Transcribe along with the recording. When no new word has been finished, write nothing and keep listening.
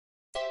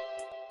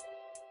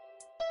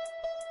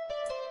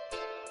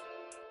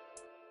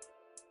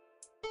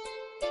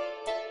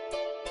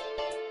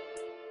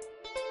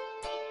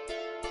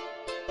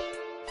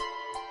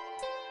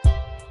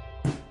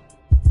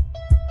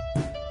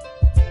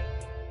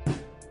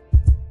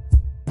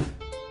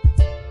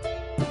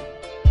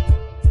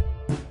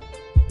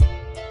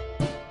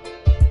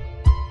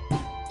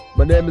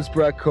name is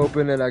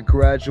Kopin and I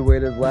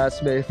graduated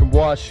last May from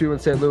Rosh in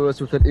St.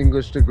 Louis with an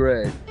English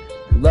degree.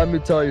 Let me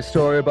tell you a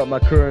story about my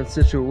current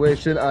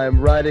situation. I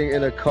am riding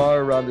in a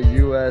car around the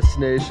U.S.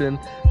 nation,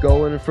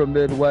 going from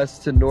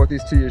Midwest to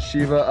Northeast to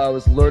Yeshiva. I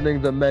was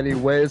learning the many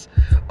ways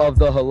of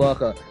the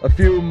halacha. A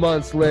few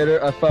months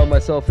later, I found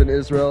myself in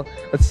Israel,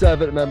 a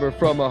 7th member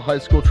from a high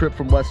school trip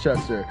from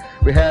Westchester.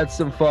 We had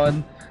some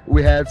fun,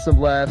 we had some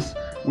laughs,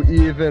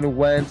 we even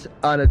went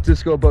on a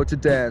disco boat to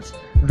dance.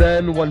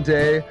 Then one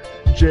day,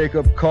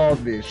 Jacob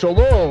called me.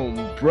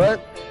 Shalom, Brett.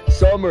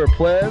 Summer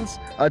plans?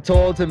 I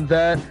told him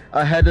that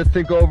I had to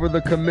think over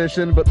the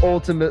commission, but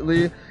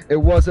ultimately it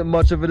wasn't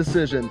much of a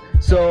decision.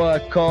 So I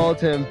called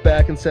him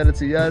back and said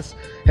it's a yes.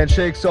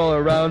 Handshakes all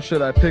around,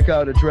 should I pick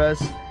out a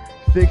dress?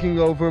 Thinking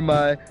over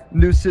my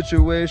new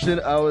situation,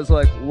 I was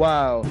like,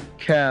 wow,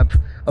 camp,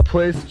 a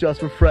place just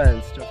for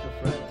friends, just for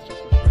friends,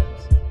 just for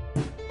friends.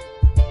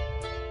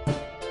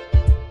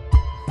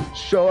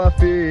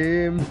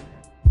 Shoafim,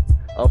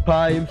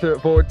 Alpine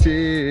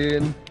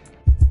 14.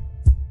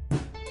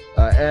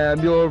 I am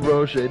your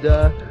Rosh. I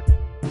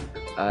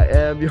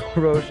am your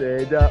Rosh.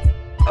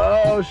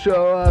 Oh,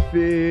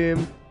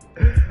 Shoafim,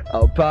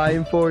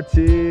 Alpine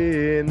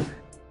 14.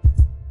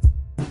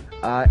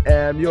 I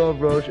am your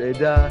Rosh.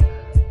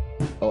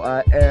 Oh,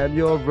 I am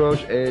your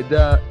Rosh. Alright,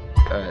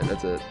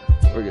 that's it.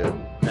 We're good.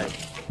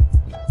 Thanks.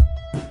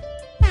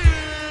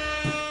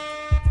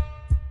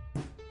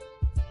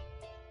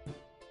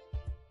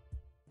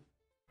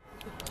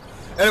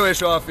 Anyway,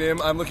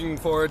 Shoafim, I'm looking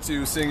forward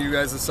to seeing you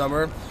guys this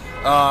summer.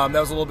 That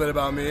was a little bit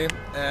about me,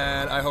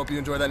 and I hope you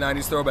enjoyed that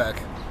 90s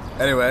throwback.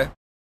 Anyway.